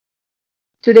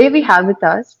Today we have with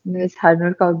us Ms.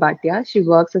 Harnur Kaur Bhatia. She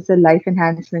works as a life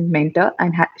enhancement mentor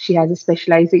and she has a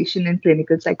specialization in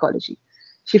clinical psychology.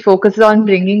 She focuses on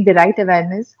bringing the right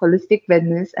awareness, holistic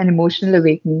wellness, and emotional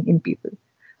awakening in people.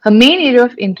 Her main area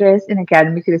of interest in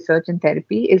academic research and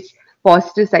therapy is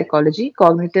positive psychology,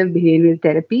 cognitive behavioral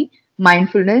therapy,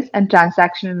 mindfulness, and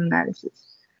transactional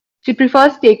analysis. She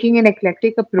prefers taking an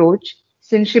eclectic approach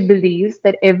since she believes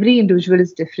that every individual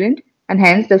is different and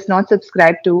hence does not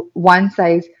subscribe to one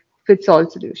size fits all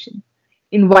solution.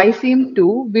 In YCM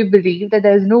 2, we believe that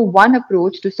there is no one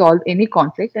approach to solve any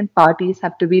conflict and parties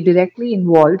have to be directly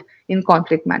involved in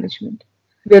conflict management.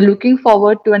 We are looking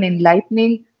forward to an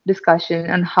enlightening discussion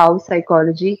on how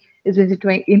psychology is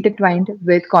intertwined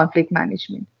with conflict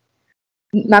management.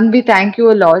 Ma'am, we thank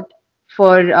you a lot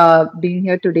for being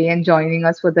here today and joining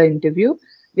us for the interview.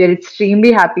 We are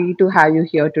extremely happy to have you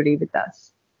here today with us.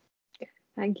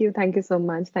 Thank you. Thank you so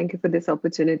much. Thank you for this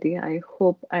opportunity. I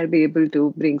hope I'll be able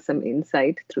to bring some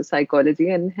insight through psychology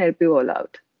and help you all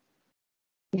out.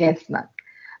 Yes, ma'am.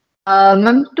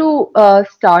 Ma'am, to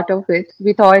start off with,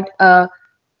 we thought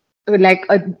like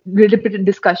a little bit of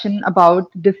discussion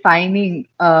about defining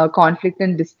conflict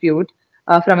and dispute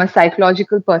from a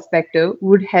psychological perspective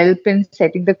would help in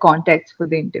setting the context for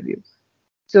the interview.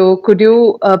 So, could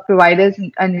you provide us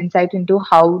an insight into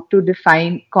how to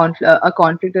define a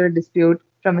conflict or a dispute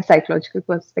from a psychological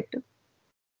perspective?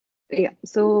 Yeah.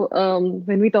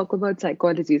 When we talk about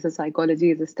psychology, so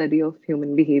psychology is a study of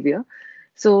human behavior.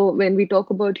 So, when we talk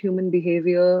about human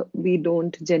behavior, we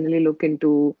don't generally look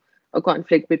into a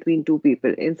conflict between two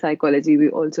people. In psychology, we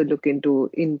also look into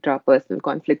intrapersonal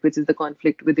conflict, which is the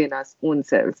conflict within our own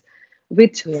selves,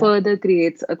 which Yeah. further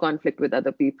creates a conflict with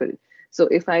other people. So,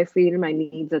 if I feel my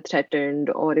needs are threatened,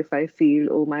 or if I feel,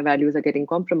 oh, my values are getting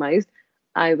compromised,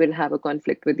 I will have a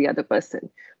conflict with the other person.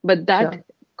 But that Sure.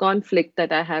 conflict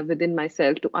that I have within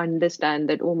myself to understand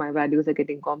that, oh, my values are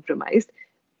getting compromised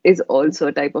is also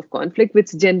a type of conflict,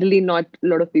 which generally not a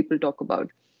lot of people talk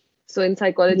about. So in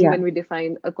psychology, Yeah. when we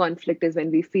define a conflict is when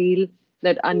we feel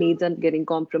that our needs are getting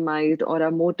compromised or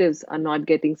our motives are not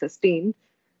getting sustained,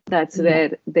 that's Yeah.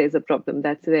 where there's a problem.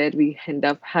 That's where we end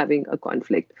up having a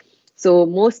conflict. So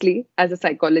mostly, as a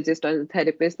psychologist or a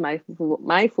therapist,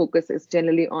 my focus is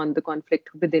generally on the conflict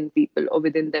within people or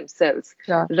within themselves,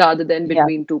 Sure. rather than Yeah.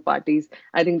 between two parties.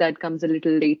 I think that comes a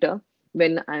little later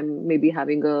when I'm maybe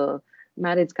having a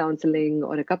marriage counseling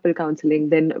or a couple counseling.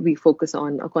 Then we focus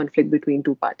on a conflict between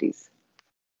two parties.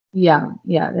 Yeah.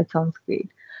 Yeah. That sounds great.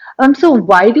 So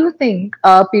why do you think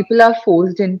people are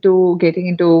forced into getting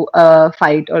into a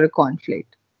fight or a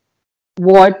conflict?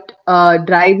 What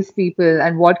drives people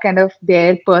and what kind of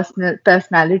their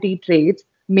personality traits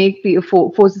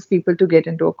forces people to get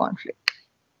into a conflict?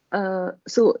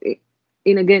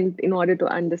 In again, in order to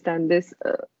understand this,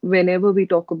 whenever we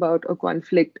talk about a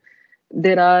conflict,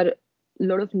 there are a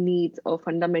lot of needs or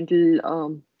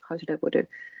fundamental, how should I put it,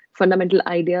 fundamental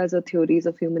ideas or theories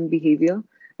of human behavior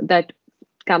that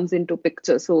comes into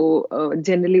picture. So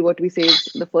generally, what we say is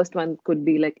the first one could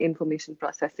be like information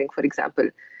processing, for example.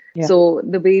 Yeah. So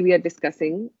the way we are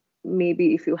discussing,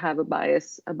 maybe if you have a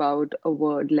bias about a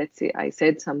word, let's say I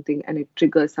said something and it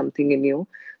triggers something in you,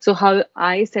 so how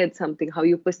I said something, how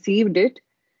you perceived it,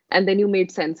 and then you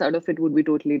made sense out of it would be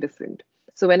totally different.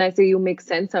 So when I say you make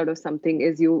sense out of something,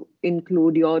 is you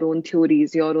include your own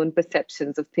theories, your own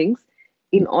perceptions of things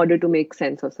in order to make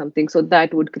sense of something. So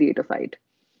that would create a fight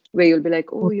where you'll be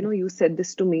like, oh, Okay. you said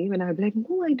this to me, when I'll be like,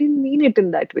 no, I didn't mean it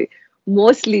in that way.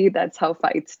 Mostly that's how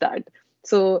fights start.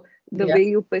 So the Yeah. way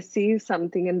you perceive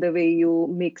something and the way you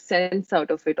make sense out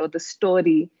of it or the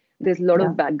story, there's a lot of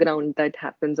Yeah. background that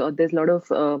happens, or there's a lot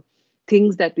of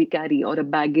things that we carry or a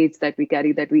baggage that we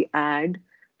carry that we add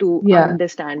to Yeah.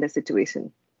 understand a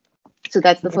situation. So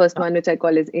that's the first Yeah. one, which I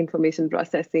call is information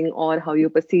processing or how you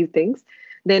perceive things.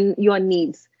 Then your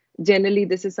needs. Generally,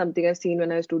 this is something I've seen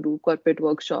when I used to do corporate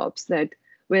workshops, that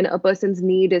when a person's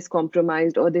need is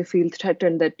compromised or they feel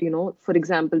threatened, that, for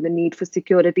example, the need for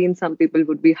security in some people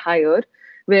would be higher,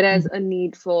 whereas Mhm. a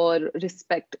need for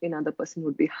respect in other person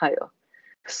would be higher.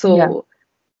 Yeah. So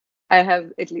I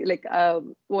have at least like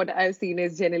what I've seen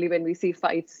is generally when we see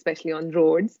fights, especially on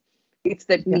roads, it's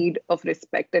that Yeah. need of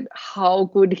respect. And how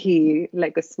could he,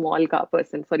 like a small car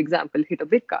person, for example, hit a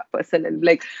big car person? And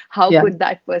like, how Yeah. could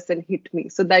that person hit me?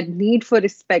 So that need for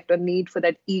respect or need for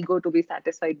that ego to be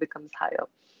satisfied becomes higher.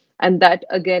 And that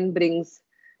again brings,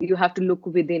 you have to look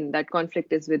within, that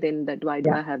conflict is within, that why do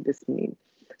Yeah. I have this need?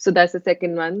 So that's the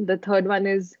second one. The third one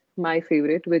is my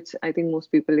favorite, which I think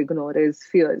most people ignore, is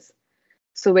fears.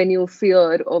 So when you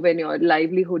fear or when your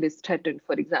livelihood is threatened,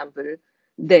 for example,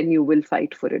 then you will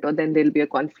fight for it, or then there'll be a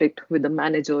conflict with the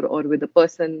manager or with the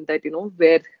person that,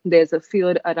 where there's a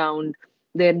fear around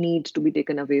their need to be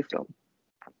taken away from.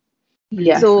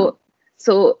 Yeah. So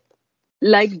so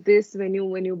like this, when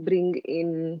you bring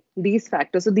in these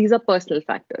factors, so these are personal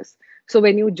factors. So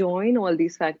when you join all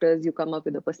these factors, you come up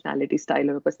with a personality style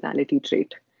or a personality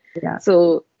trait. Yeah.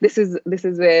 So this is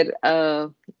where,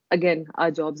 again,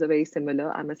 our jobs are very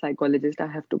similar. I'm a psychologist. I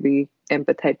have to be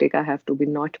empathetic. I have to be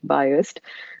not biased.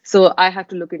 So I have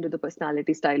to look into the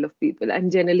personality style of people.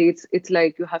 And generally, it's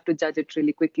like you have to judge it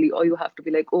really quickly, or you have to be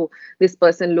like, oh, this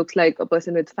person looks like a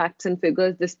person with facts and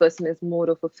figures. This person is more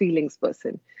of a feelings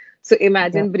person. So Yeah.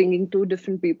 imagine bringing two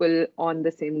different people on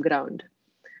the same ground.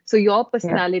 So your Yeah.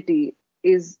 personality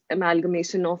is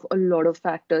amalgamation of a lot of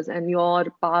factors, and your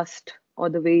past or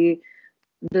the way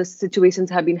the situations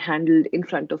have been handled in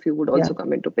front of you would Yeah. also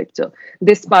come into picture.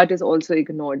 This part is also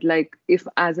ignored. Like if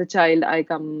as a child I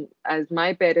come, as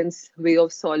my parents' way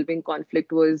of solving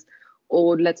conflict was, oh,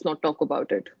 let's not talk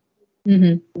about it.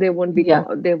 Mm-hmm. Yeah.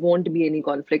 There won't be any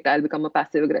conflict. I'll become a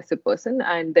passive aggressive person,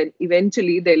 and then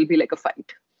eventually there'll be like a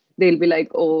fight. They'll be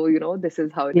like, oh, this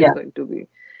is how it is Yeah. going to be.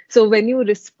 So when you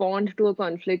respond to a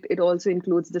conflict, it also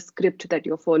includes the script that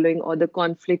you're following, or the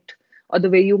conflict, or the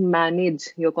way you manage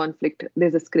your conflict.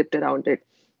 There's a script around it,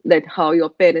 that how your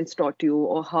parents taught you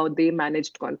or how they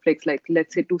managed conflicts. Like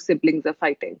let's say two siblings are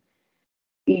fighting,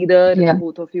 either Yeah.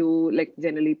 both of you, like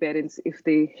generally parents, if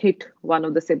they hit one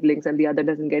of the siblings and the other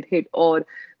doesn't get hit, or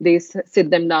they sit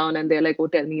them down and they're like, oh,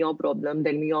 tell me your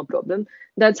problem.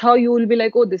 That's how you will be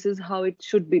like, oh, this is how it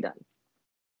should be done.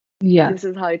 Yeah. This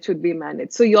is how it should be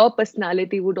managed. So your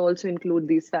personality would also include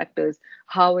these factors.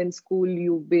 How in school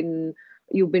you've been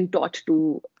taught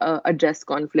to address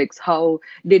conflicts. How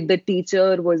did the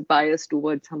teacher was biased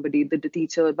towards somebody? Did the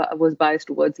teacher was biased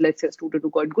towards, let's say, a student who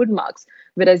got good marks,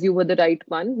 whereas you were the right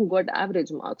one who got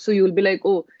average marks? So you'll be like,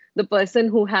 oh, the person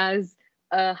who has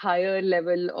a higher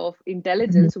level of Mm-hmm.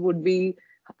 intelligence would be,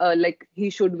 like he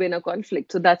should win a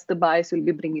conflict. So that's the bias you'll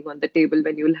be bringing on the table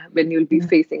when you'll be Yeah.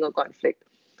 facing a conflict.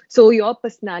 So your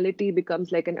personality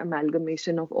becomes like an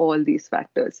amalgamation of all these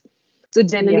factors. So Yeah.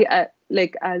 generally,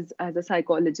 like as a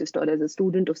psychologist or as a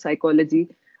student of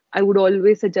psychology, I would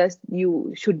always suggest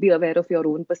you should be aware of your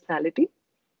own personality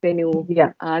when you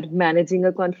Yeah. are managing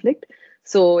a conflict.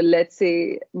 So let's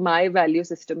say my value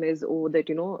system is, oh, that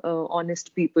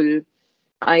honest people.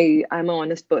 I'm an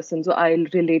honest person, so I'll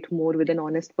relate more with an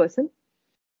honest person,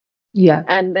 Yeah.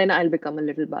 and then I'll become a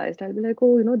little biased. I'll be like,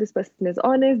 oh, this person is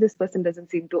honest, this person doesn't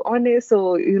seem too honest.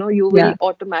 So, you will Yeah.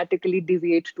 automatically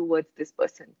deviate towards this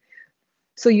person.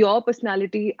 So your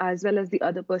personality as well as the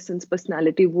other person's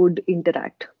personality would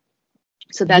interact.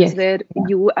 So that's Yes. where Yeah.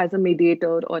 you, as a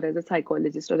mediator or as a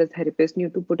psychologist or a therapist,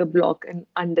 need to put a block and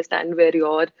understand where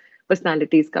your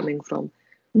personality is coming from.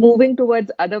 Moving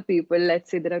towards other people, let's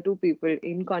say there are two people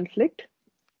in conflict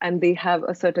and they have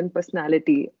a certain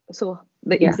personality. So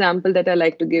the Yeah. example that I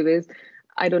like to give is,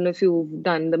 I don't know if you've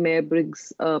done the Mayor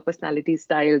Briggs personality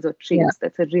styles or Yeah. traits.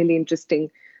 That's a really interesting.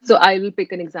 So I will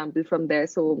pick an example from there.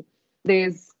 So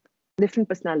there's different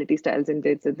personality styles in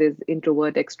it. So there's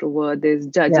introvert, extrovert, there's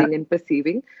Yeah. judging and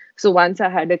perceiving. So once I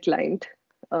had a client,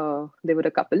 they were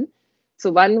a couple. So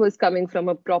one was coming from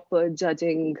a proper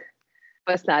judging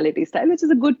personality style, which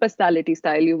is a good personality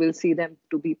style. You will see them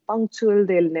to be punctual,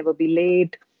 they'll never be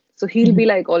late. So he'll Mhm. be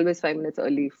like always 5 minutes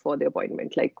early for the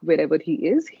appointment, like wherever he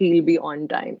is, he'll be on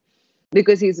time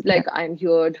because he's Yeah. like, I'm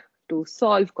here to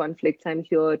solve conflicts, I'm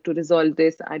here to resolve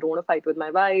this, I don't want to fight with my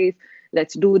wife,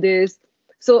 let's do this.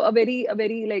 So a very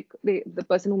like the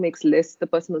person who makes lists, the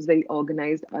person who's very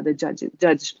organized are the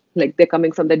judge, like they're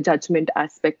coming from the judgment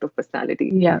aspect of personality.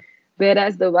 Yeah.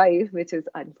 Whereas the wife, which is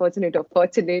unfortunate or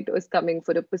fortunate, was coming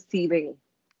for a perceiving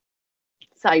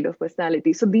side of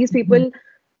personality. So these Mhm. people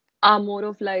are more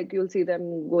of like, you'll see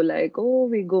them go like, oh,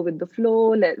 we go with the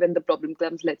flow. When the problem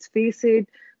comes, let's face it.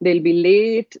 They'll be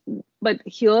late. But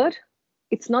here,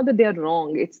 it's not that they're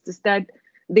wrong. It's just that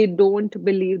they don't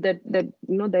believe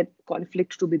that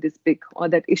conflict to be this big or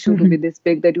that issue to be Mhm. this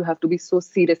big that you have to be so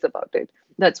serious about it.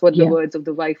 That's what the Yeah. words of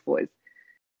the wife was.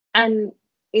 And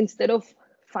instead of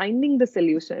finding the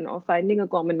solution or finding a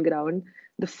common ground,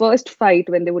 the first fight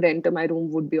when they would enter my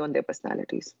room would be on their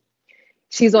personalities.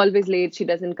 She's always late. She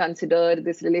doesn't consider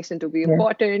this relation to be Yeah.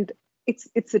 important.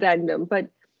 It's random, but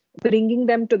bringing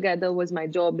them together was my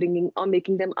job. Bringing or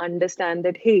making them understand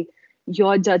that, hey,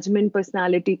 your judgment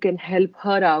personality can help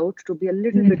her out to be a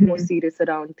little bit more Mhm. serious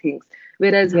around things,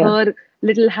 whereas Yeah. her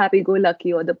little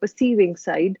happy-go-lucky or the perceiving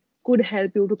side could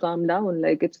help you to calm down.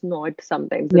 Like it's not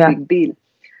sometimes a Yeah. big deal.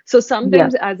 So Yeah.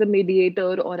 sometimes as a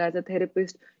mediator or as a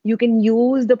therapist, you can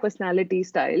use the personality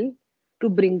style to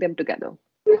bring them together.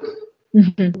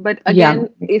 Mhm. But Yeah. again,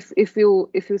 if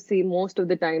you see, most of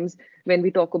the times when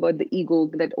we talk about the ego,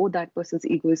 that, oh, that person's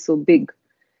ego is so big,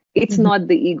 it's Mhm. not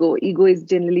the ego is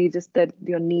generally just that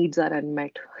your needs are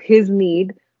unmet. His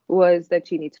need was that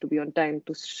she needs to be on time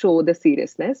to show the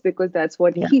seriousness, because that's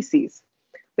what Yeah. he sees.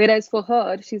 Whereas for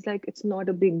her, she's like, it's not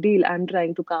a big deal, I'm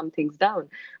trying to calm things down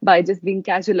by just being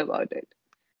casual about it.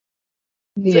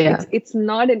 So Yeah. it's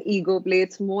not an ego play.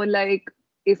 It's more like,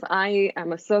 if I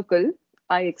am a circle,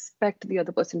 I expect the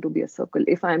other person to be a circle.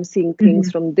 If I'm seeing things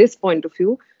Mhm. from this point of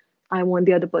view, I want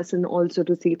the other person also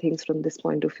to see things from this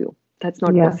point of view. That's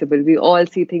not Yeah. possible. We all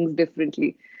see things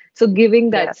differently. So giving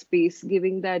Yeah. that space,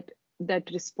 giving that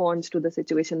response to the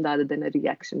situation rather than a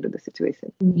reaction to the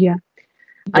situation. Yeah.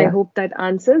 I Yeah. hope that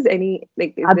answers any,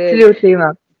 like, is there? Absolutely,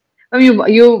 ma'am.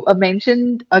 You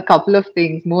mentioned a couple of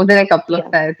things, more than a couple of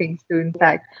Yeah, things too, in yeah,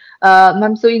 fact.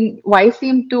 Ma'am, so in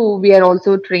YCM2, we are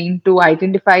also trained to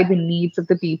identify the needs of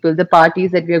the people, the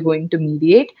parties that we are going to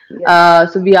mediate. yeah,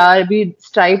 So we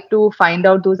strive to find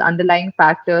out those underlying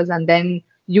factors and then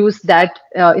use that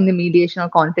in the mediation or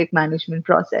conflict management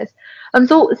process.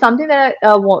 So something that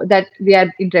we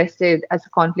are interested as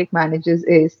conflict managers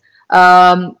is,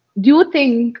 do you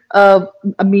think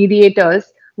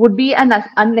mediators would be an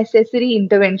unnecessary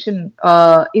intervention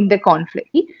in the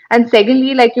conflict? And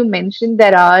secondly, like you mentioned,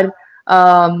 there are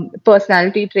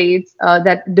personality traits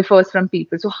that differs from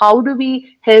people. So how do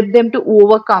we help them to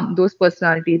overcome those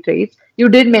personality traits? You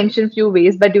did mention few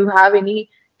ways, but do you have any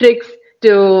tricks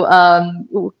to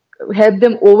help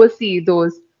them oversee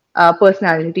those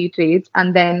personality traits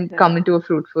and then yeah. come into a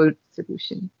fruitful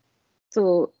solution?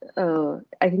 So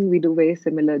I think we do very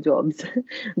similar jobs,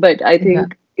 but I Yeah.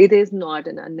 think it is not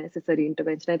an unnecessary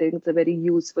intervention. I think it's a very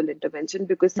useful intervention,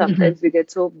 because Hmm. sometimes we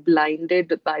get so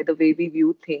blinded by the way we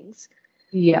view things.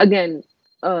 Yeah. Again,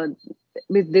 uh,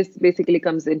 with this basically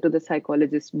comes into the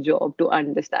psychologist's job to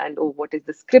understand, oh, what is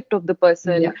the script of the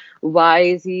person? Yeah. Why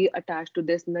is he attached to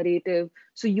this narrative?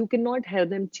 So you cannot help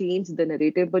them change the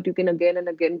narrative, but you can again and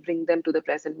again bring them to the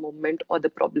present moment or the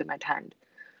problem at hand.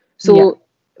 Yeah. So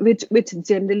which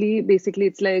generally, basically,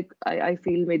 it's like, I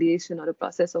feel mediation, or a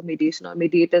process of mediation, or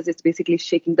mediators, it's basically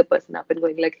shaking the person up and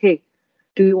going like, hey,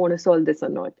 do you want to solve this or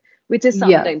not? Which is Yeah.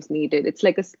 sometimes needed. It's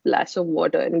like a splash of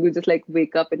water, and you just like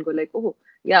wake up and go like, oh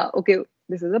yeah, okay,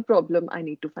 this is a problem, I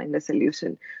need to find a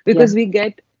solution. Yeah. Because we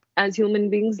get, as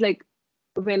human beings, like,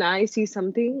 when I see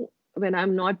something, when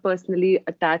I'm not personally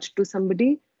attached to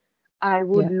somebody, I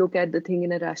would Yeah. look at the thing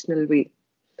in a rational way.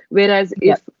 Whereas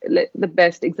Yeah. if, like, the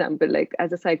best example, like,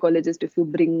 as a psychologist, if you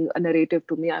bring a narrative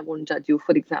to me, I won't judge you,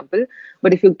 for example.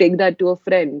 But if you take that to a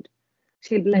friend,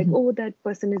 she'll be like, Mhm. oh, that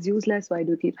person is useless. Why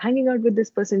do you keep hanging out with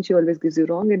this person? She always gives you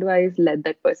wrong advice. Let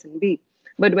that person be.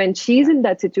 But when she's Yeah. in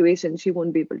that situation, she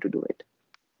won't be able to do it.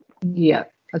 Yeah.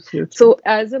 Absolutely. So,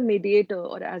 as a mediator,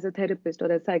 or as a therapist,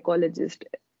 or a psychologist,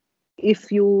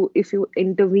 if you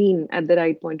intervene at the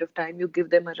right point of time, you give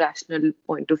them a rational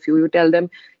point of view. You tell them,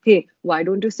 hey, why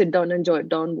don't you sit down and jot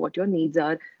down what your needs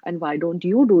are, and why don't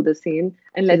you do the same,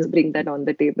 and let's bring that Absolutely. on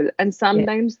the table. And Yeah.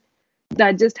 sometimes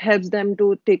that just helps them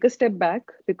to take a step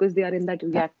back, because they are in that Yeah.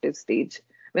 reactive stage.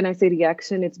 When I say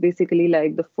reaction, it's basically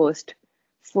like the first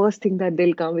thing that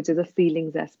they'll come, which is a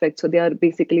feelings aspect. So they are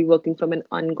basically working from an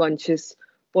unconscious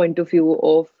point of view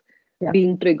of Yeah.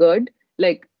 being triggered.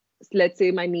 Like, let's say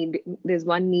my need, there's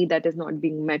one need that is not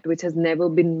being met, which has never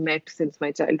been met since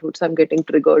my childhood, so I'm getting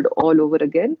triggered all over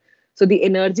again. So the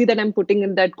energy that I'm putting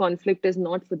in that conflict is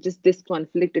not for just this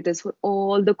conflict, it is for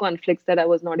all the conflicts that I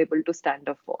was not able to stand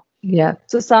up for. Yeah.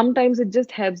 So sometimes it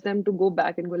just helps them to go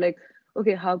back and go like,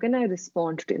 okay, how can I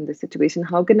respond to in this situation?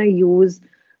 How can I use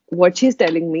what she's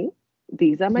telling me?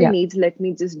 These are my Yeah. needs. Let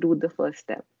me just do the first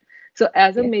step. So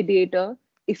as a Yeah. mediator,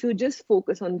 if you just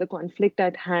focus on the conflict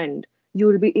at hand, you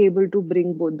will be able to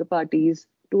bring both the parties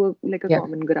to like a Yeah.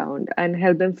 common ground and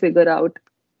help them figure out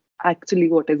actually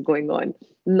what is going on,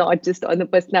 not just on a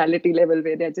personality level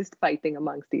where they're just fighting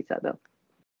amongst each other.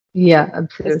 Yeah. The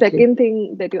Absolutely. second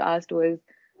thing that you asked was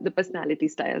the personality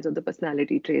styles or the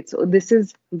personality traits. So this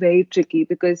is very tricky,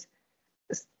 because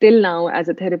still now, as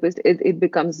a therapist, it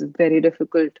becomes very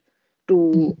difficult to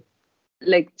Mhm.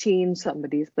 like change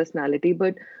somebody's personality.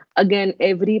 But again,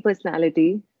 every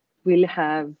personality will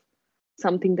have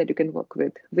something that you can work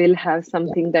with, will have Yeah.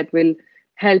 something that will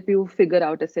help you figure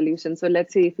out a solution. So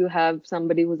let's say if you have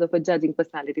somebody who's of a judging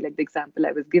personality, like the example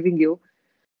I was giving you,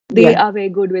 they Yeah. are very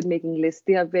good with making lists,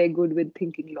 they are very good with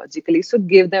thinking logically. So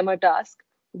give them a task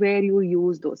where you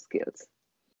use those skills.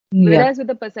 Yeah. Whereas with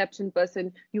the perception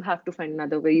person, you have to find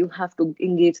another way. You have to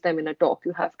engage them in a talk.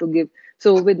 You have to give.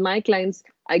 So with my clients,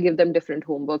 I give them different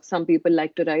homeworks. Some people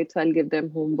like to write, so I'll give them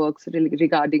homeworks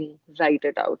regarding write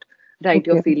it out, write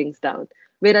your Okay. feelings down.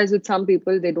 Whereas with some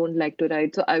people, they don't like to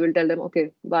write. So I will tell them,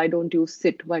 okay, why don't you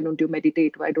sit? Why don't you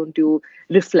meditate? Why don't you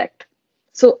reflect?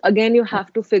 So again, you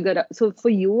have to figure out. So for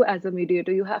you as a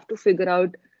mediator, you have to figure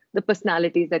out the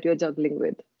personalities that you're juggling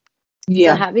with. So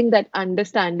Yeah. having that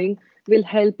understanding will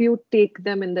help you take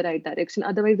them in the right direction.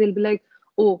 Otherwise, they'll be like,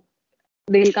 oh,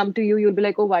 they'll come to you. You'll be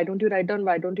like, oh, why don't you write down?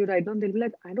 Why don't you write down? They'll be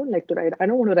like, I don't like to write. I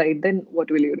don't want to write. Then what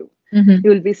will you do? Hmm.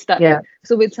 You will be stuck. Yeah.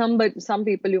 So with some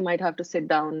people, you might have to sit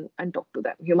down and talk to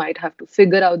them. You might have to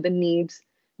figure out the needs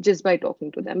just by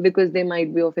talking to them, because they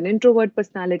might be of an introvert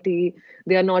personality.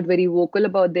 They are not very vocal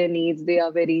about their needs. They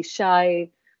are very shy.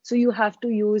 So you have to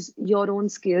use your own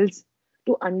skills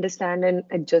to understand and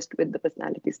adjust with the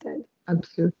personality style.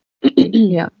 Absolutely.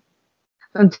 Yeah.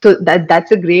 So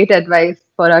that's a great advice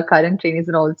for our current trainees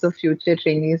and also future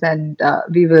trainees, and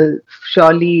we will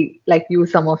surely like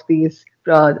use some of these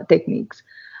techniques.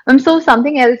 So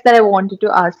something else that I wanted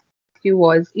to ask you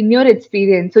was, in your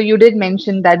experience, so you did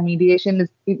mention that mediation is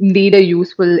indeed a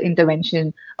useful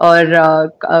intervention, or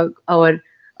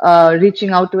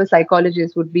reaching out to a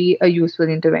psychologist would be a useful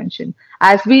intervention.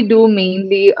 As we do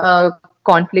mainly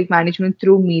conflict management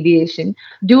through mediation,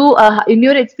 in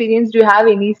your experience, do you have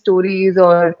any stories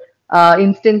or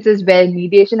instances where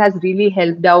mediation has really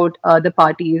helped out the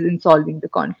parties in solving the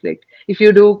conflict? If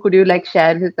you do, could you like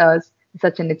share with us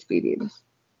such an experience?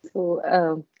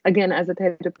 So, again, as a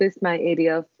therapist, my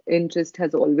area of interest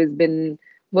has always been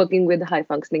working with high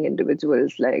functioning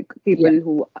individuals, like people Yeah.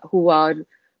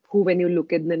 who when you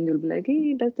look at them, you'll be like,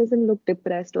 hey, that doesn't look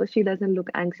depressed, or she doesn't look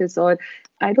anxious, or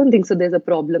I don't think so. There's a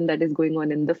problem that is going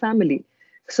on in the family.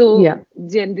 So, Yeah.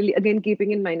 generally, again,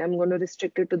 keeping in mind, I'm going to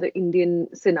restrict it to the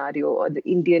Indian scenario or the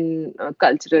Indian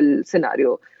cultural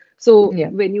scenario. So Yeah.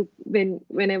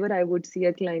 whenever I would see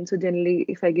a client, so generally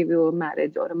if I give you a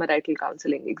marriage or a marital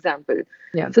counseling example,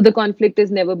 Yeah. so the conflict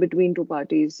is never between two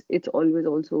parties. It's always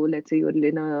also, let's say you're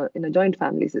in a joint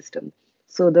family system.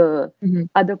 So the Hmm.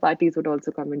 other parties would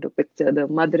also come into picture. The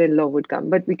mother-in-law would come,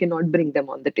 but we cannot bring them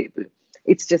on the table.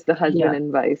 It's just the husband Yeah.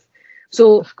 and wife.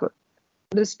 So Of course.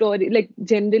 the story, like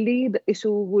generally the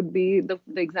issue would be the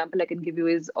example I can give you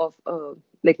is of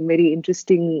like very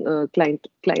interesting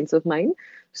clients of mine.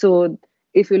 So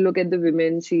if you look at the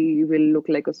women, she will look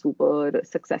like a super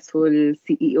successful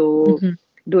CEO, Hmm.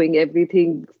 doing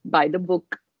everything by the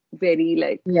book, very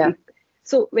like Yeah.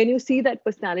 so when you see that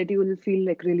personality, you will feel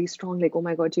like really strong, like, oh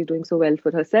my God, she's doing so well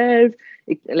for herself.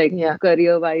 Like Yeah.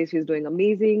 career wise, she's doing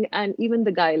amazing. And even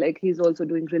the guy, like he's also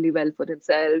doing really well for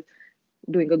himself,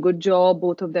 doing a good job.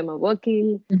 Both of them are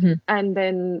working. Hmm. And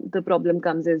then the problem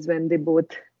comes is when they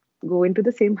both go into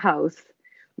the same house,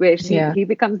 where Yeah. he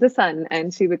becomes the son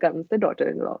and she becomes the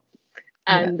daughter-in-law.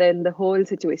 Yeah. And then the whole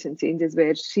situation changes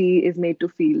where she is made to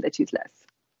feel that she's less.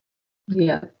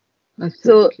 Yeah.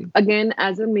 So Absolutely. again,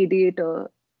 as a mediator,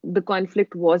 the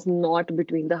conflict was not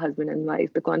between the husband and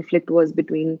wife. The conflict was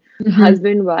between Hmm.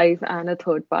 husband, wife, and a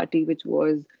third party, which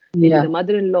was maybe the Yeah.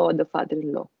 mother-in-law or the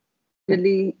father-in-law. Yeah.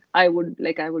 Really, I would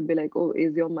be like, oh,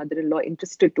 is your mother-in-law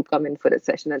interested to come in for a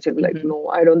session? And she'll be like, Hmm. no,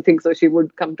 I don't think so. She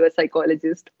would come to a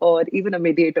psychologist or even a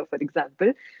mediator, for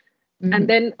example. And Hmm.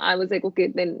 then I was like, okay,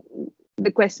 then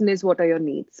the question is, what are your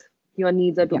needs? Your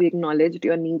needs are to Yeah. be acknowledged.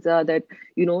 Your needs are that,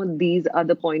 these are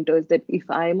the pointers that if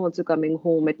I'm also coming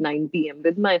home at 9 p.m.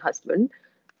 with my husband,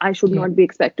 I should Yeah. not be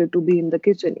expected to be in the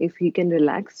kitchen. If he can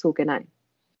relax, so can I.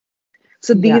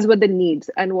 So these Yeah. were the needs.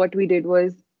 And what we did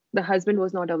was the husband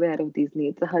was not aware of these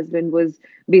needs. The husband was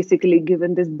basically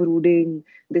given this brooding,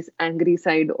 this angry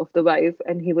side of the wife.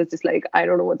 And he was just like, I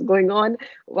don't know what's going on.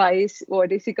 What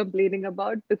is she complaining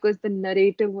about? Because the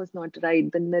narrative was not right.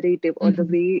 The narrative or the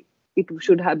Hmm. way it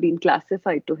should have been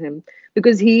classified to him,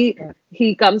 because he Yeah.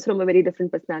 he comes from a very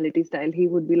different personality style. He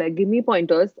would be like, give me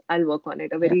pointers, I'll work on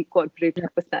it. A Yeah. very corporate Yeah.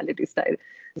 personality style.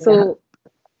 Yeah. So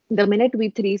the minute we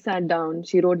three sat down,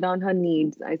 she wrote down her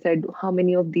needs. I said, how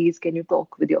many of these can you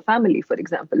talk with your family, for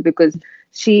example? Because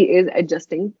she is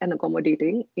adjusting and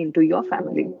accommodating into your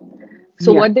family.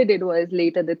 So Yeah. what they did was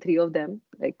later the three of them,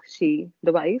 like she,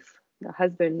 the wife, the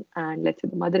husband, and let's say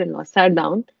the mother-in-law, sat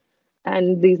down,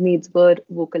 and these needs were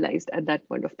vocalized at that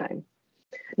point of time.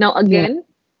 Now Yeah. again,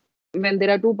 when there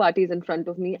are two parties in front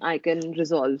of me, I can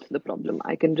resolve the problem.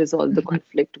 I can resolve the Mhm.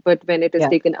 conflict. But when it is Yeah.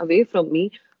 taken away from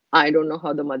me, I don't know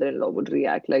how the mother in law would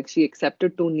react. Like she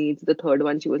accepted two needs. The third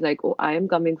one, she was like, oh, I am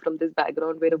coming from this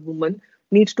background where a woman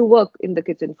needs to work in the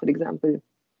kitchen, for example.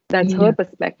 That's her Yeah.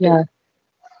 perspective. Yeah.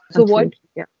 So what Absolutely.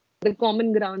 Yeah. the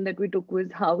common ground that we took was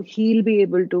how he'll be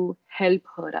able to help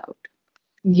her out.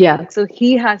 Yeah, So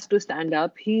he has to stand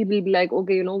up. He will be like,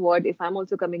 okay, you know what? If I'm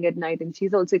also coming at night and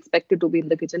she's also expected to be in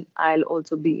the kitchen, I'll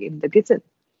also be in the kitchen.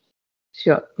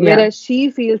 sure. Yeah. Whereas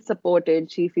she feels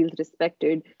supported, she feels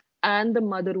respected. And the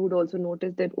mother would also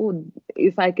notice that, oh,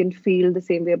 if I can feel the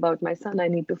same way about my son, I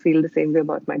need to feel the same way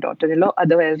about my daughter-in-law.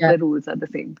 Otherwise, Yeah. the rules are the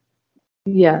same.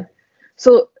 Yeah.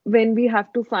 So when we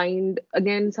have to find,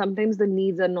 again, sometimes the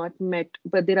needs are not met,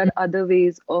 but there are other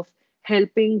ways of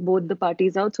helping both the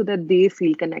parties out so that they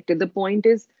feel connected. The point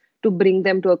is to bring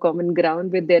them to a common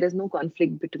ground where there is no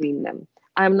conflict between them.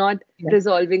 I'm not Yeah.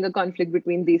 resolving a conflict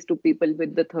between these two people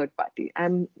with the third party.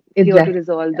 I'm here to Exactly.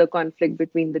 resolve the conflict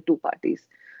between the two parties.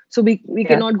 So we Yeah.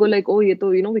 cannot go like, oh, ye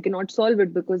to, we cannot solve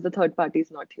it because the third party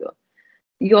is not here.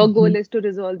 Your Hmm. goal is to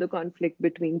resolve the conflict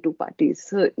between two parties.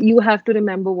 So you have to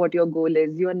remember what your goal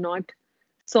is. You are not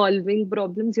solving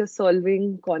problems, you're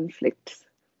solving conflicts,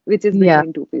 which is Yeah.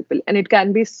 between two people. And it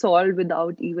can be solved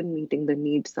without even meeting the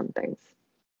need sometimes.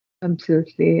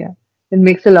 Absolutely, yeah. It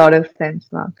makes a lot of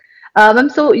sense, Mark.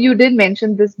 So you did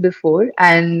mention this before,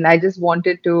 and I just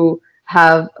wanted to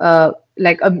have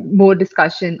like a more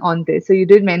discussion on this. So you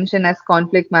did mention as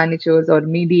conflict managers or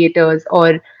mediators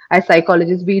or as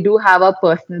psychologists, we do have our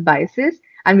personal biases,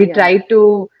 and Yeah,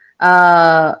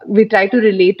 we try to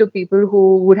relate to people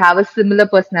who would have a similar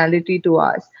personality to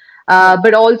us. yeah,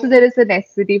 But also there is a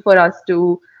necessity for us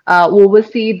to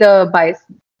oversee the bias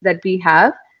that we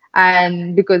have,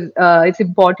 and because it's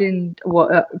important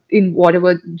in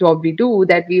whatever job we do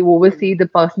that we hmm, oversee the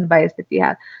personal bias that we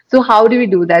have. So how do we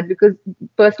do that? Because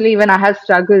personally, even I have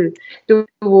struggled to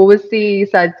oversee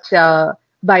such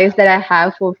bias that I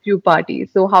have for few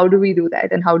parties. So how do we do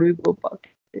that, and how do we go about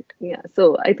it? yeah.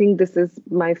 So I think this is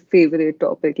my favorite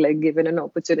topic. Like, given an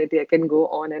opportunity, I can go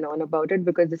on and on about it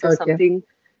because this is Okay. something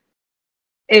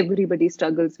everybody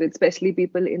struggles with, especially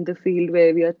people in the field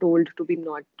where we are told to be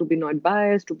not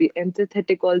biased, to be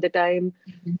empathetic all the time,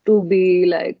 Mhm. to be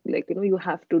like you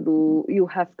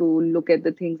have to look at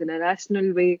the things in a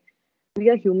rational way. We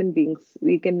are human beings.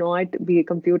 We cannot be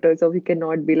computers, or we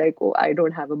cannot be like, oh, I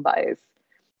don't have a bias.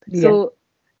 Yeah. So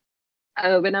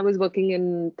when I was working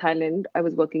in Thailand, I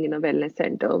was working in a wellness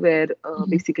center where Mhm.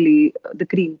 basically the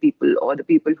green people or the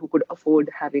people who could afford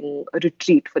having a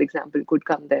retreat, for example, could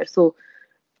come there. So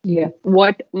Yeah.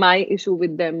 what my issue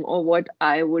with them, or what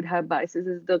I would have biases,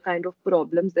 is the kind of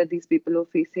problems that these people are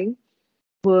facing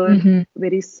were Hmm.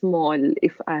 very small.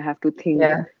 If I have to think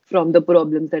Yeah. from the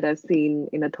problems that I've seen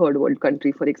in a third world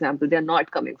country, for example, they're not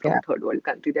coming from Yeah. a third world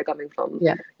country, they're coming from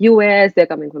Yeah. US,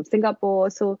 they're coming from Singapore.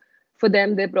 So for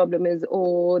them, their problem is,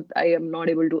 oh, I am not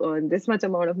able to earn this much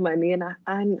amount of money.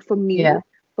 And for me Yeah.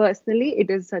 personally,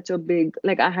 it is such a big,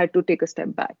 like, I had to take a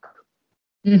step back.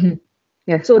 Hmm.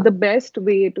 Yes, So ma'am. the best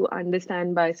way to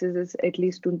understand biases is at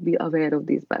least to be aware of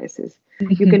these biases.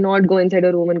 You Hmm. cannot go inside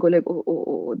a room and go like,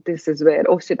 oh, this is where,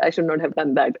 oh shit, I should not have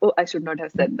done that. Oh, I should not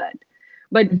have said that.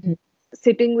 But Hmm.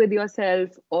 sitting with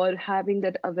yourself or having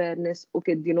that awareness,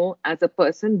 okay, as a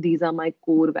person, these are my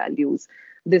core values.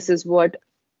 This is what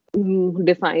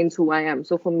defines who I am.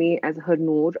 So for me, as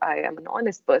Harnoor, I am an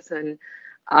honest person.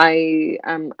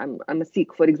 I'm a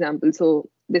Sikh, for example. So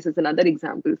this is another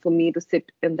example. For me to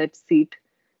sit in that seat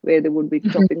where they would be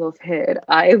chopping off hair,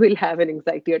 I will have an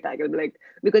anxiety attack. I'll be like,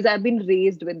 because I've been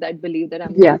raised with that belief that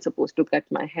I'm Yeah. not supposed to cut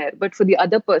my hair. But for the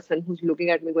other person who's looking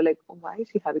at me, go like, oh, why is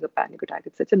she having a panic attack?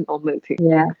 It's such a normal thing.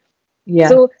 Yeah. Yeah.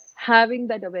 So having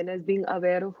that awareness, being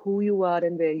aware of who you are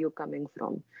and where you're coming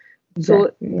from. So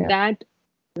Exactly. Yeah.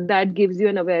 that gives you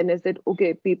an awareness that,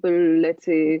 okay, people, let's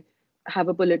say, have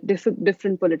a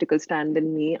different political stand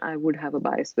than me. I would have a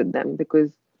bias with them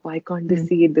because why can't they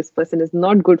see it? This person is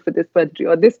not good for this country,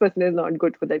 or this person is not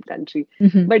good for that country.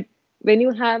 Mm-hmm. But when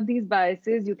you have these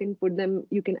biases, you can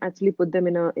actually put them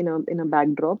in a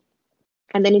backdrop,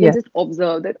 and then you can Yeah. just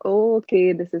observe that, oh,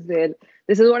 okay, this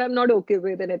is what I'm not okay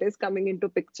with, and it is coming into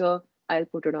picture. I'll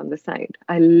put it on the side.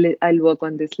 I'll work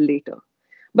on this later.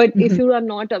 But if Hmm. you are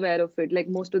not aware of it,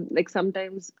 like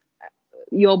sometimes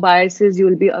your biases,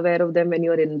 you'll be aware of them when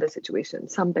you're in the situation.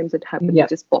 Sometimes it happens, it Yeah.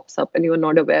 just pops up and you're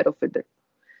not aware of it.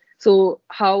 So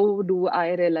how do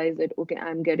I realize that, okay,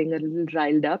 I'm getting a little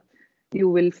riled up? You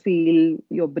will feel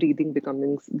your breathing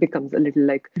becomes a little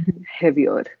like Mhm.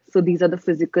 heavier. So these are the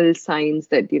physical signs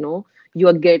that you're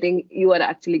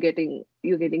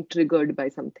getting triggered by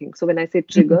something. So when I say Mhm.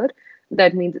 trigger,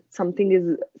 that means something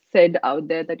is said out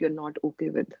there that you're not okay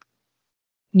with.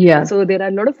 Yeah. So there are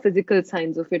a lot of physical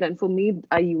signs of it, and for me,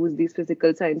 I use these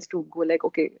physical signs to go like,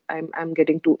 okay, I'm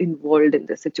getting too involved in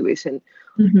this situation.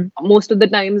 Hmm. Most of the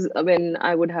times when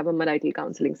I would have a marital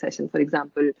counseling session, for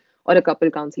example, or a couple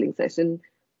counseling session,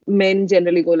 men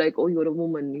generally go like, oh, you're a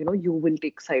woman, you will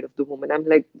take side of the woman. I'm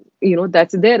like,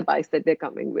 that's their bias that they're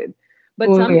coming with. But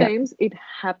Oh yeah. sometimes it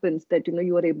happens that,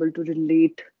 you are able to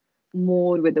relate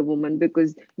more with a woman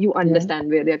because you Yeah. understand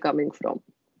where they're coming from.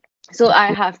 So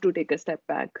I have to take a step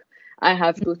back. I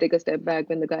have to take a step back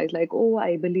when the guy's like, oh,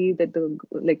 I believe that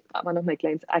like one of my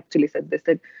clients actually said this,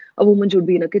 that a woman should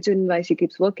be in a kitchen, why she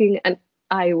keeps working. And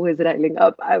I was riling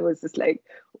up. I was just like,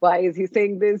 why is he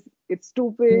saying this? It's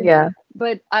stupid. Yeah.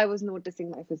 But I was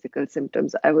noticing my physical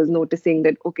symptoms. I was noticing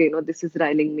that, okay, no, this is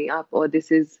riling me up, or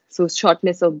this is so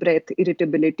shortness of breath,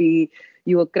 irritability,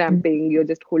 you are cramping, you're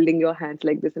just holding your hands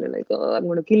like this, and you're like, oh, I'm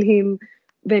going to kill him.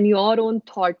 When your own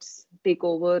thoughts take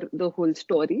over the whole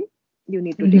story, you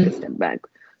need to take a Mm-hmm. step back.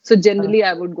 So generally,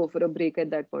 I would go for a break at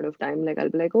that point of time. Like I'll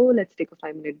be like, oh, let's take a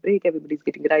 5 minute break. Everybody's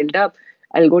getting riled up.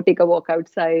 I'll go take a walk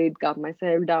outside, calm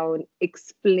myself down,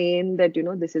 explain that,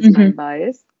 this is my Mm-hmm.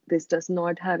 bias. This does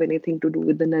not have anything to do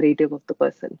with the narrative of the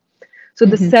person. So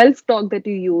the Mm-hmm. self-talk that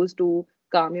you use to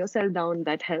calm yourself down,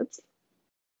 that helps.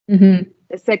 Mm-hmm.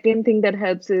 The second thing that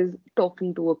helps is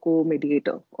talking to a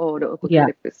co-mediator or a Yeah.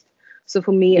 co-therapist. So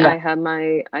for me, Yeah.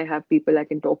 I have people I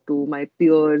can talk to, my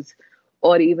peers,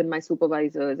 or even my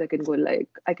supervisors. I can go like,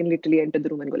 I can literally enter the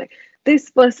room and go like, this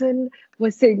person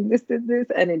was saying this,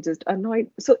 and it just annoyed.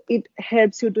 So it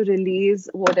helps you to release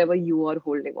whatever you are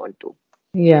holding on to,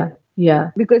 Yeah.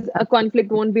 Yeah. because a conflict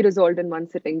Absolutely. won't be resolved in one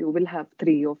sitting. You will have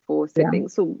three or four Yeah.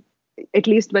 sittings. So at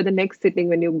least by the next sitting,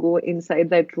 when you go inside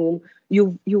that room,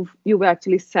 you've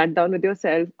actually sat down with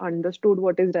yourself, understood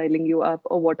what is riling you up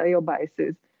or what are your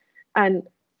biases. And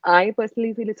I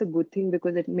personally feel it's a good thing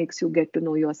because it makes you get to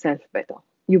know yourself better.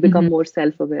 You become Mm-hmm. more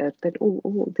self-aware that,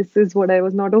 oh, this is what I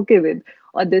was not okay with,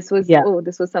 or Yeah. this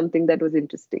was something that was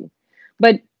interesting.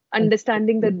 But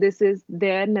understanding Absolutely. that this is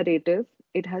their narrative,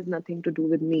 it has nothing to do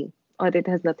with me, or it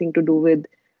has nothing to do with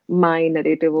my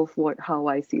narrative of how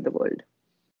I see the world.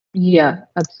 Yeah.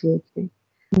 Absolutely.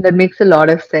 That makes a lot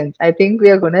of sense. I think we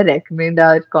are going to recommend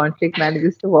our conflict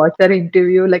managers to watch our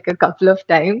interview like a couple of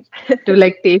times to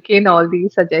like take in all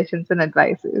these suggestions and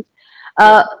advices.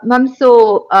 Yeah. Ma'am,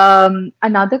 so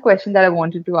another question that I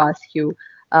wanted to ask you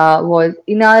was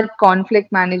in our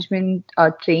conflict management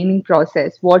training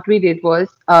process, what we did was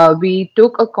we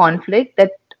took a conflict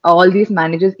that all these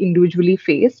managers individually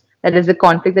face. That is the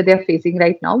conflict that they are facing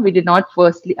right now. We did not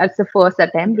firstly, as the first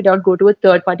attempt, we did not go to a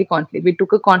third party conflict. We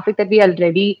took a conflict that we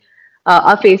already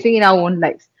are facing in our own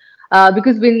lives.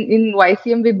 Because in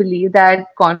YCM, we believe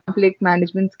that conflict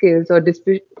management skills or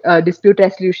dispute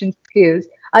resolution skills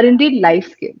are indeed life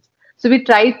skills. So we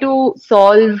try to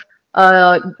solve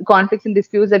conflicts and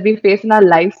disputes that we face in our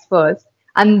lives first,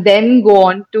 and then go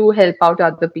on to help out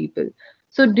other people.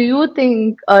 So, do you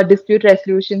think dispute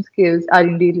resolution skills are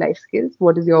indeed life skills?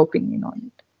 What is your opinion on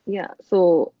it? Yeah.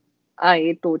 So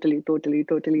I totally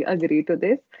agree to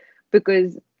this,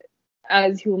 because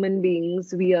as human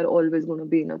beings, we are always going to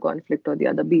be in a conflict or the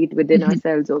other, be it within Mhm.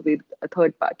 ourselves or with a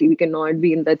third party. We cannot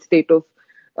be in that state of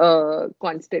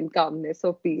constant calmness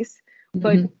or peace.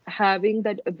 But Mhm. having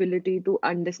that ability to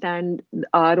understand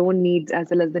our own needs as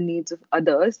well as the needs of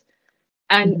others,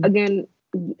 and Mhm. again,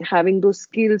 having those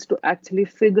skills to actually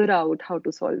figure out how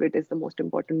to solve it is the most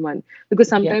important one. Because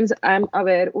Yeah. sometimes I'm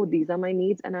aware, oh, these are my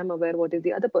needs, and I'm aware what is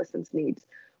the other person's needs,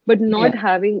 but not Yeah.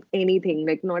 having anything,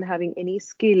 like not having any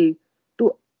skill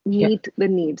to Yeah. meet the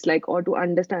needs, like, or to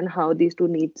understand how these two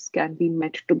needs can be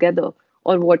met together,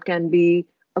 or what can be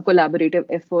a collaborative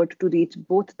effort to reach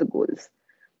both the goals.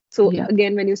 So Yeah.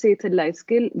 again, when you say it's a life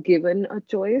skill, given a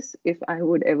choice, if I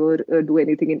would ever do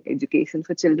anything in education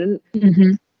for children,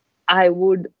 Mhm. I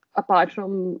would, apart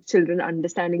from children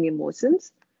understanding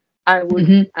emotions, I would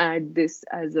Mhm. add this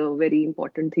as a very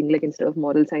important thing. Like instead of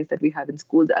moral science that we have in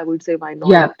schools, I would say, why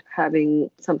not Yeah.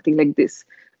 having something like this,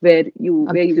 where we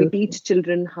Absolutely. teach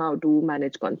children how to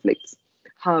manage conflicts,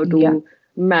 how Yeah. to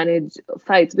manage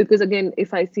fights. Because again,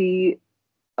 if I see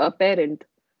a parent,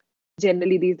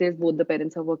 generally these days both the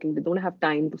parents are working, they don't have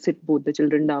time to sit both the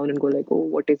children down and go like, oh,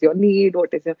 what is your need,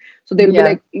 what is your, so they'll be Yeah.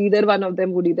 like, either one of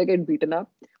them would either get beaten up,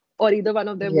 or either one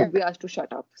of them Yeah. would be asked to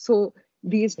shut up. So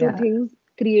these two Yeah. things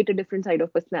create a different side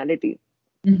of personality.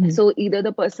 Mhm. So either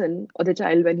the person or the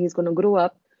child, when he's going to grow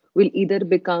up, will either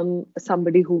become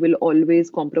somebody who will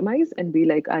always compromise and be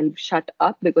like, I'll shut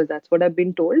up because that's what I've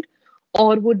been told,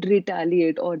 or would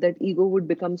retaliate, or that ego would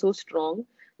become so strong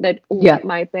that, oh, Yeah.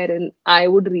 my parent, I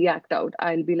would react out.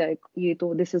 I'll be like, ye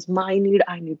to, this is my need,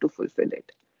 I need to fulfill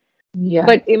it. Yeah.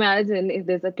 But imagine if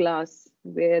there's a class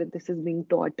where this is being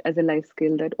taught as a life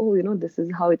skill, that, oh, this is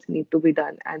how it's need to be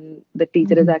done. And the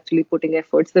teacher is Mhm. actually putting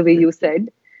efforts the way you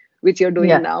said, which you're doing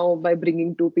Yeah. now by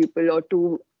bringing two people or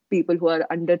two. people who are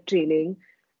under training,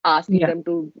 asking Yeah. them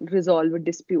to resolve a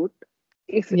dispute.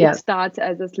 If it Yeah. starts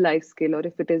as a life skill, or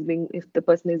if the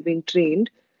person is being trained,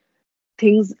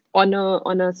 things on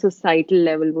a societal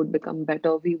level would become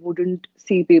better. We wouldn't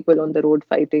see people on the road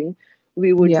fighting.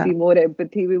 We would Yeah. see more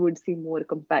empathy. We would see more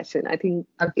compassion. I think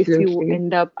if you Absolutely.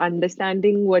 end up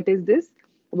understanding what is this,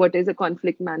 what is a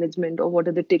conflict management, or what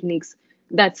are the techniques,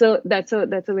 that's a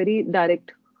very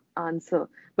direct answer.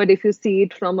 But if you see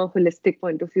it from a holistic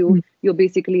point of view, Mm. you're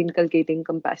basically inculcating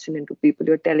compassion into people.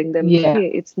 You're telling them, Yeah. hey,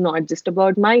 it's not just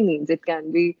about my needs. It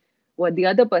can be what the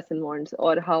other person wants,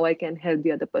 or how I can help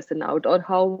the other person out, or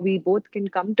how we both can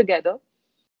come together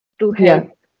to help Yeah.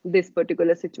 this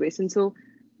particular situation. So,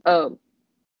 uh,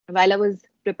 while I was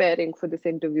preparing for this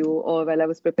interview, or while I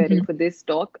was preparing Mhm. for this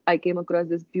talk, I came across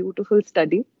this beautiful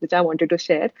study which I wanted to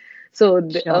share. So,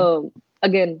 Sure.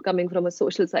 again, coming from a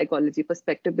social psychology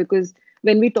perspective, because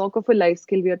when we talk of a life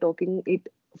skill, we are talking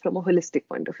it from a holistic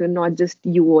point of view, not just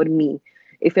you or me.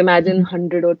 If imagine Mhm.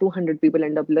 100 or 200 people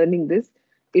end up learning this,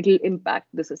 it'll impact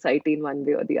the society in one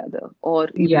way or the other, or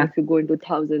even Yeah. if you go into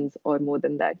thousands or more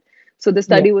than that. So the Yeah.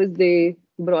 study was, they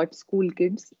brought school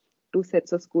kids, two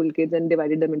sets of school kids, and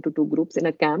divided them into two groups in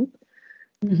a camp.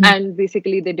 Mhm. And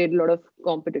basically, they did a lot of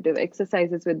competitive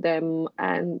exercises with them,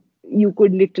 and you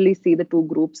could literally see the two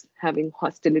groups having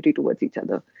hostility towards each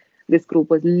other. This group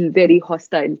was very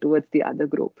hostile towards the other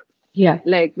group, Yeah.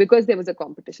 like because there was a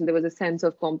competition, there was a sense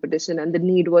of competition, and the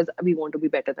need was, we want to be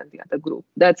better than the other group.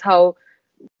 That's how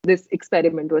this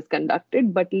experiment was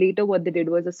conducted. But later, what they did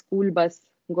was, a school bus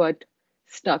got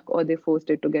stuck, or they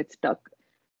forced it to get stuck.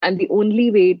 And the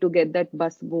only way to get that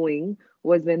bus going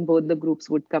was when both the groups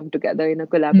would come together in a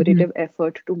Mhm. collaborative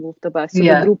effort to move the bus. So the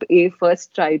Yeah. group A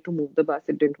first tried to move the bus,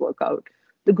 it didn't work out.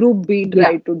 The group B Yeah.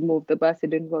 tried to move the bus, it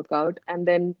didn't work out. And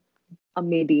then a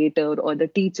mediator or the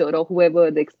teacher or whoever,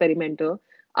 the experimenter,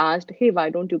 asked, hey, why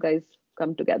don't you guys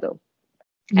come together?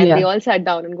 And they Yeah. all sat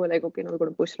down and go like, okay, now we're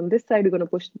going to push from this side, we're going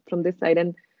to push from this side.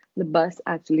 And the bus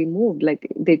actually moved, like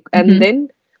they. And Mhm.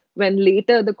 then when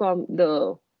later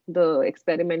the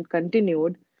experiment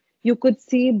continued, you could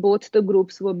see both the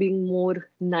groups were being more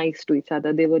nice to each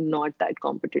other. They were not that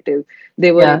competitive.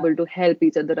 They were Yeah. able to help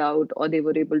each other out, or they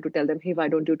were able to tell them, hey, why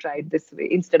don't you try it this way,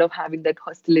 instead of having that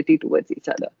hostility towards each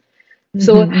other.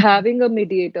 So Mhm. having a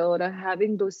mediator or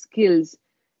having those skills,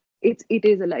 it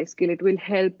is a life skill. It will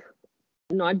help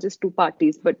not just two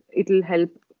parties, but it'll help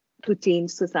to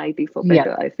change society for Yeah.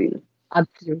 better, I feel.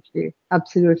 Absolutely,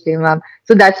 absolutely, ma'am.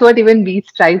 So that's what even we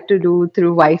strive to do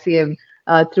through YCM,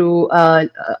 through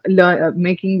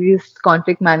making these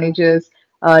conflict managers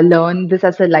learn this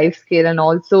as a life skill, and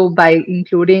also by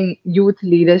including youth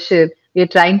leadership, we are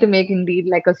trying to make indeed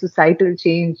like a societal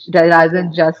change rather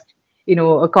than Yeah. just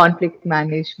a conflict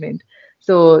management.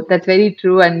 So that's very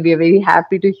true, and we are very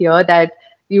happy to hear that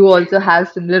you also have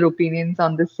similar opinions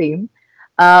on the same.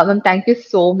 Ma'am, thank you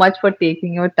so much for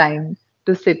taking your time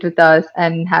to sit with us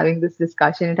and having this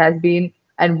discussion. It has been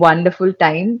a wonderful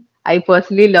time. I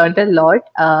personally learned a lot,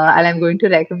 and I'm going to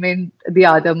recommend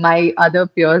my other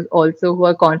peers also who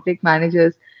are conflict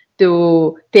managers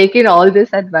to take in all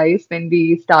this advice when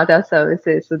we start our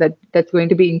services. So that's going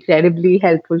to be incredibly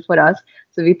helpful for us.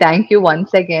 So we thank you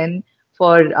once again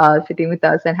for sitting with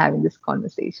us and having this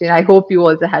conversation. I hope you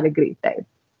also had a great time.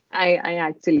 I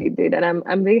actually did, and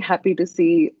I'm very happy to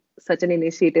see such an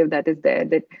initiative that is there,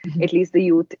 that at least the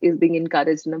youth is being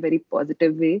encouraged in a very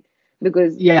positive way.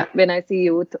 Because Yeah. when I see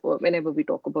youth, or whenever we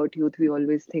talk about youth, we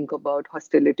always think about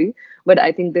hostility. But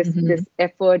I think this Hmm.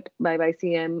 effort by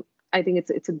YCM, I think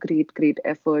it's a great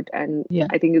effort, and Yeah.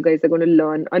 I think you guys are going to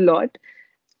learn a lot.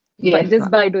 But Yes, just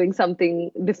ma'am. by doing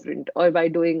something different, or by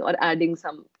doing or adding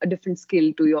some a different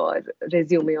skill to your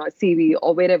resume or CV,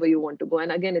 or wherever you want to go.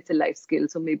 And again, it's a life skill,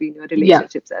 so maybe in your Yeah.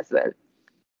 relationships as well.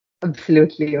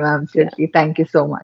 Absolutely, ma'am. Yeah. Absolutely. Thank you so much.